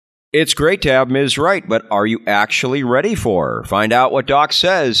It's great to have Ms. Right, but are you actually ready for her? Find out what Doc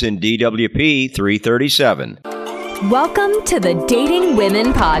says in DWP 337. Welcome to the Dating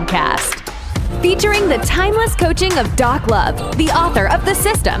Women Podcast, featuring the timeless coaching of Doc Love, the author of The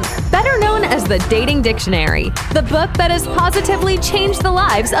System, better known as the Dating Dictionary, the book that has positively changed the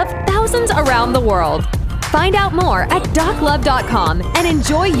lives of thousands around the world. Find out more at doclove.com and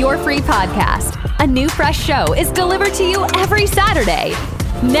enjoy your free podcast. A new fresh show is delivered to you every Saturday.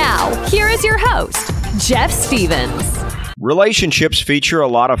 Now, here is your host, Jeff Stevens. Relationships feature a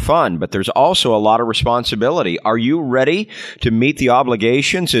lot of fun, but there's also a lot of responsibility. Are you ready to meet the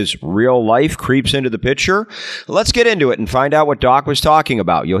obligations as real life creeps into the picture? Let's get into it and find out what Doc was talking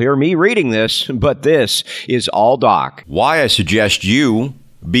about. You'll hear me reading this, but this is all Doc. Why I suggest you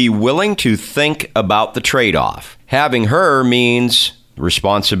be willing to think about the trade-off. Having her means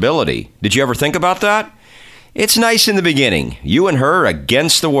responsibility. Did you ever think about that? It's nice in the beginning, you and her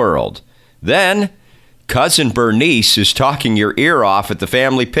against the world. Then, Cousin Bernice is talking your ear off at the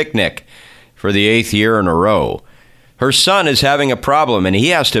family picnic for the 8th year in a row. Her son is having a problem and he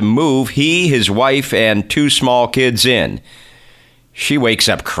has to move he, his wife, and 2 small kids in. She wakes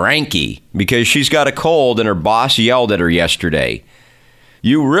up cranky because she's got a cold and her boss yelled at her yesterday.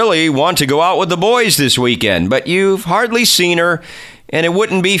 You really want to go out with the boys this weekend, but you've hardly seen her, and it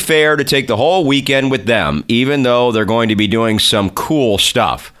wouldn't be fair to take the whole weekend with them, even though they're going to be doing some cool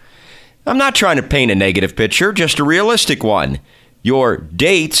stuff. I'm not trying to paint a negative picture, just a realistic one. Your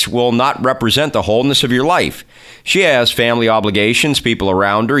dates will not represent the wholeness of your life. She has family obligations, people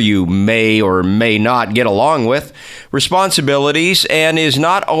around her you may or may not get along with, responsibilities, and is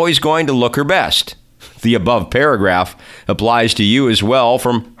not always going to look her best. The above paragraph applies to you as well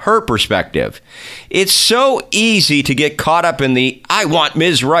from her perspective. It's so easy to get caught up in the I want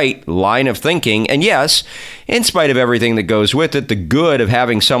Ms. Right line of thinking. And yes, in spite of everything that goes with it, the good of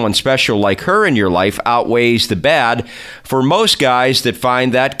having someone special like her in your life outweighs the bad for most guys that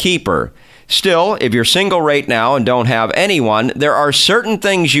find that keeper. Still, if you're single right now and don't have anyone, there are certain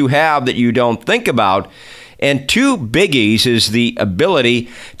things you have that you don't think about. And 2 biggies is the ability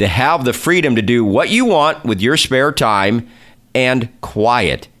to have the freedom to do what you want with your spare time and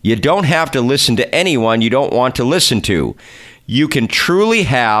quiet. You don't have to listen to anyone you don't want to listen to. You can truly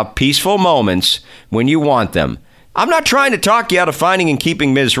have peaceful moments when you want them. I'm not trying to talk you out of finding and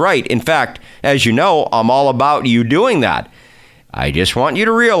keeping Ms. Right. In fact, as you know, I'm all about you doing that. I just want you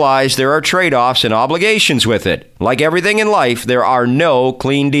to realize there are trade-offs and obligations with it. Like everything in life, there are no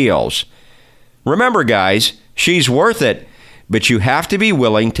clean deals. Remember, guys, she's worth it, but you have to be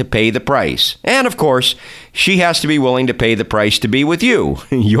willing to pay the price. And, of course, she has to be willing to pay the price to be with you.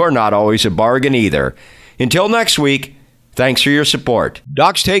 You're not always a bargain either. Until next week, thanks for your support.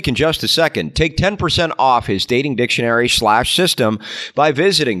 Doc's take in just a second. Take 10% off his dating dictionary /system by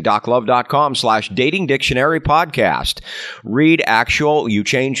visiting doclove.com/dating dictionary podcast. Read actual You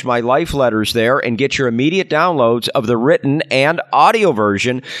Changed My Life letters there and get your immediate downloads of the written and audio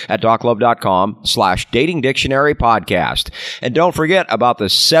version at doclove.com/dating dictionary podcast. And don't forget about the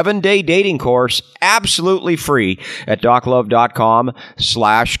 7-day dating course absolutely free at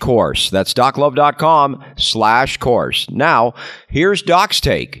doclove.com/course. That's doclove.com/course. Now, here's Doc's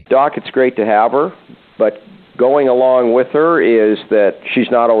take. Doc, it's great to have her, but going along with her is that she's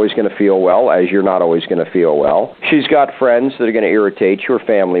not always going to feel well, as you're not always going to feel well. She's got friends that are going to irritate you, or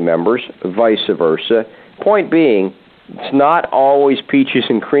family members, vice versa. Point being, it's not always peaches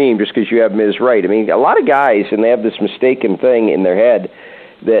and cream just because you have Ms. Right. I mean, a lot of guys, and they have this mistaken thing in their head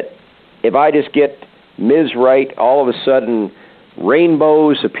that if I just get Ms. Right, all of a sudden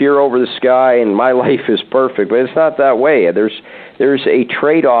rainbows appear over the sky and my life is perfect. But it's not that way. There's a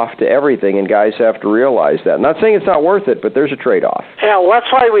trade-off to everything, and guys have to realize that. I'm not saying it's not worth it, but there's a trade-off. Yeah, well,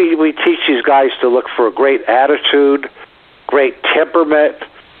 that's why we teach these guys to look for a great attitude, great temperament.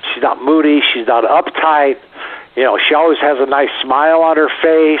 She's not moody. She's not uptight. You know, she always has a nice smile on her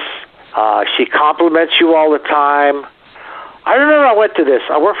face. She compliments you all the time. I remember I worked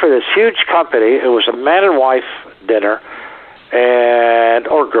for this huge company. It was a man and wife dinner,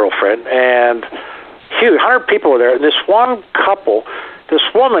 or girlfriend, and huge, 100 people were there. And this one couple, this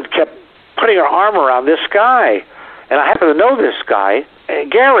woman kept putting her arm around this guy, and I happen to know this guy,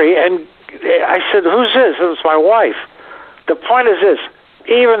 Gary, and I said, "Who's this?" "This is my wife." The point is this: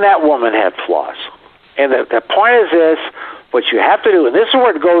 even that woman had flaws, and the point is this: what you have to do, and this is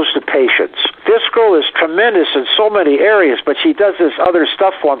where it goes to patience. This girl is tremendous in so many areas, but she does this other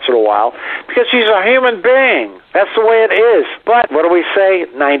stuff once in a while because she's a human being. That's the way it is. But what do we say?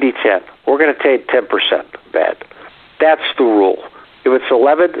 90-10. We're going to take 10% bad. That's the rule. If it's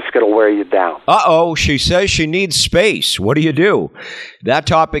 11, it's going to wear you down. Uh-oh, she says she needs space. What do you do? That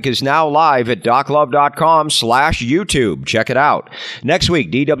topic is now live at doclove.com/YouTube. Check it out. Next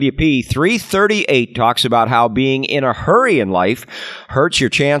week, DWP 338 talks about how being in a hurry in life hurts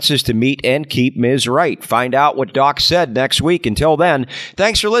your chances to meet and keep Ms. Right. Find out what Doc said next week. Until then,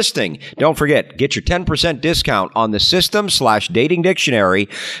 thanks for listening. Don't forget, get your 10% discount on the System/Dating Dictionary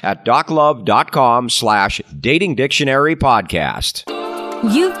at doclove.com/Dating Dictionary Podcast.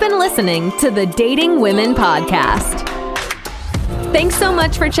 You've been listening to the Dating Women Podcast. Thanks so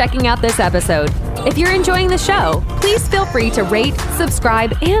much for checking out this episode. If you're enjoying the show, please feel free to rate,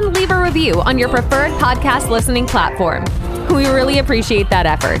 subscribe, and leave a review on your preferred podcast listening platform. We really appreciate that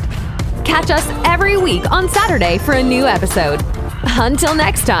effort. Catch us every week on Saturday for a new episode. Until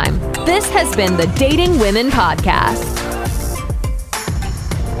next time, this has been the Dating Women Podcast.